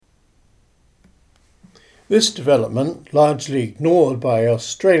This development, largely ignored by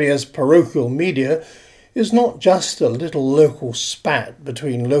Australia's parochial media, is not just a little local spat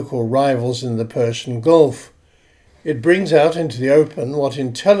between local rivals in the Persian Gulf. It brings out into the open what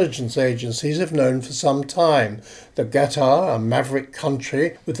intelligence agencies have known for some time, that Qatar, a maverick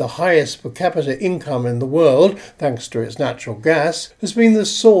country with the highest per capita income in the world, thanks to its natural gas, has been the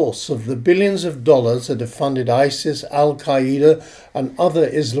source of the billions of dollars that have funded ISIS, Al-Qaeda and other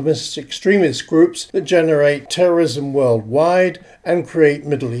Islamist extremist groups that generate terrorism worldwide and create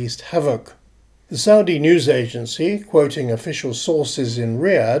Middle East havoc. The Saudi news agency, quoting official sources in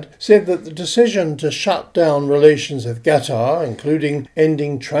Riyadh, said that the decision to shut down relations with Qatar, including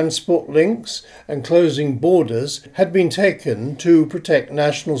ending transport links and closing borders, had been taken to protect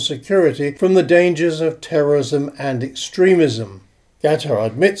national security from the dangers of terrorism and extremism. Qatar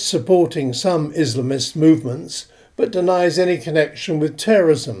admits supporting some Islamist movements, but denies any connection with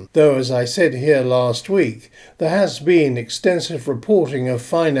terrorism, though, as I said here last week, there has been extensive reporting of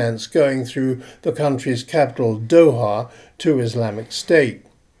finance going through the country's capital, Doha, to Islamic State.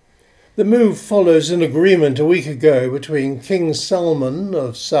 The move follows an agreement a week ago between King Salman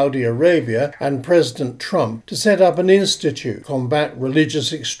of Saudi Arabia and President Trump to set up an institute to combat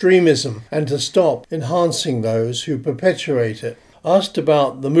religious extremism and to stop enhancing those who perpetuate it. Asked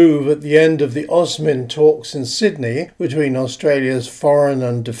about the move at the end of the OSMIN talks in Sydney between Australia's foreign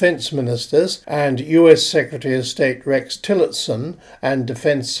and defence ministers and US Secretary of State Rex Tillerson and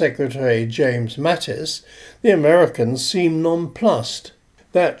Defence Secretary James Mattis, the Americans seem nonplussed.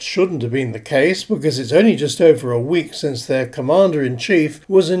 That shouldn't have been the case because it's only just over a week since their Commander-in-Chief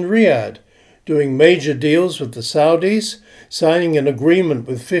was in Riyadh, doing major deals with the Saudis, signing an agreement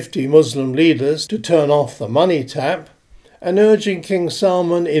with 50 Muslim leaders to turn off the money tap, and urging King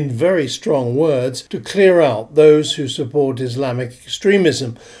Salman in very strong words to clear out those who support Islamic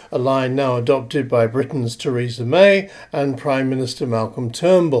extremism, a line now adopted by Britain's Theresa May and Prime Minister Malcolm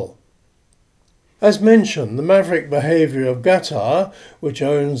Turnbull. As mentioned, the maverick behaviour of Qatar, which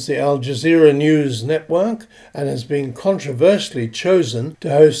owns the Al Jazeera News network and has been controversially chosen to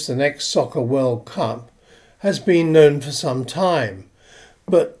host the next Soccer World Cup, has been known for some time.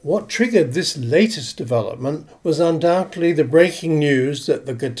 But what triggered this latest development was undoubtedly the breaking news that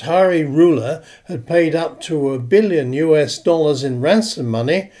the Qatari ruler had paid up to $1 billion in ransom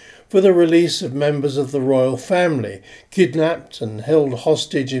money for the release of members of the royal family, kidnapped and held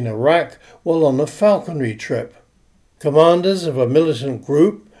hostage in Iraq while on a falconry trip. Commanders of a militant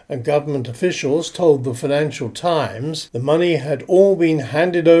group and government officials told the Financial Times the money had all been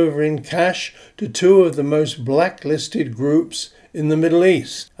handed over in cash to two of the most blacklisted groups in the Middle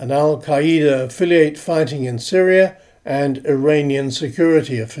East, an Al-Qaeda affiliate fighting in Syria and Iranian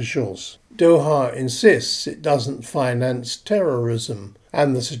security officials. Doha insists it doesn't finance terrorism,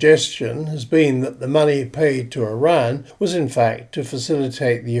 and the suggestion has been that the money paid to Iran was in fact to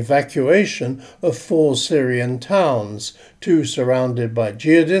facilitate the evacuation of 4 Syrian towns, 2 surrounded by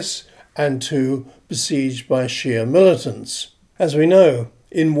jihadists and 2 besieged by Shia militants. As we know,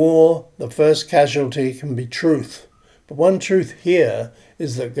 in war, the first casualty can be truth. But one truth here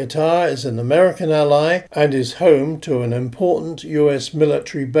is that Qatar is an American ally and is home to an important US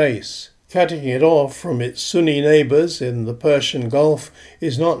military base. Cutting it off from its Sunni neighbours in the Persian Gulf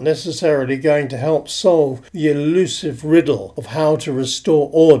is not necessarily going to help solve the elusive riddle of how to restore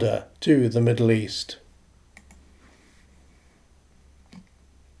order to the Middle East.